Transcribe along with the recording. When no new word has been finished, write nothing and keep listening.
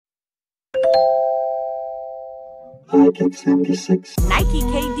Nike 76. Nike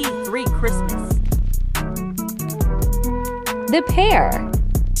KD3 Christmas. The pair,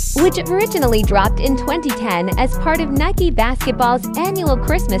 which originally dropped in 2010 as part of Nike Basketball's annual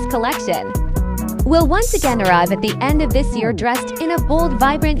Christmas collection, will once again arrive at the end of this year dressed in a bold,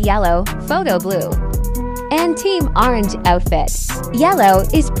 vibrant yellow, photo blue, and team orange outfit. Yellow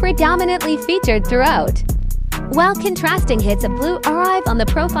is predominantly featured throughout, while contrasting hits of blue arrive on the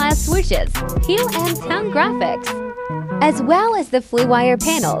profile swooshes, heel and town graphics, as well as the Flu Wire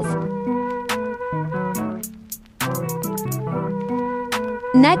panels.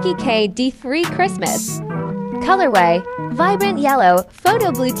 Nike KD3 Christmas. Colorway, vibrant yellow,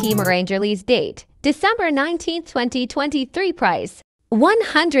 photo blue team arrange release date, December 19, 2023 price,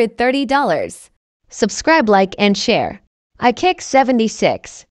 $130. Subscribe, like, and share. I kick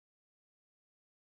 76.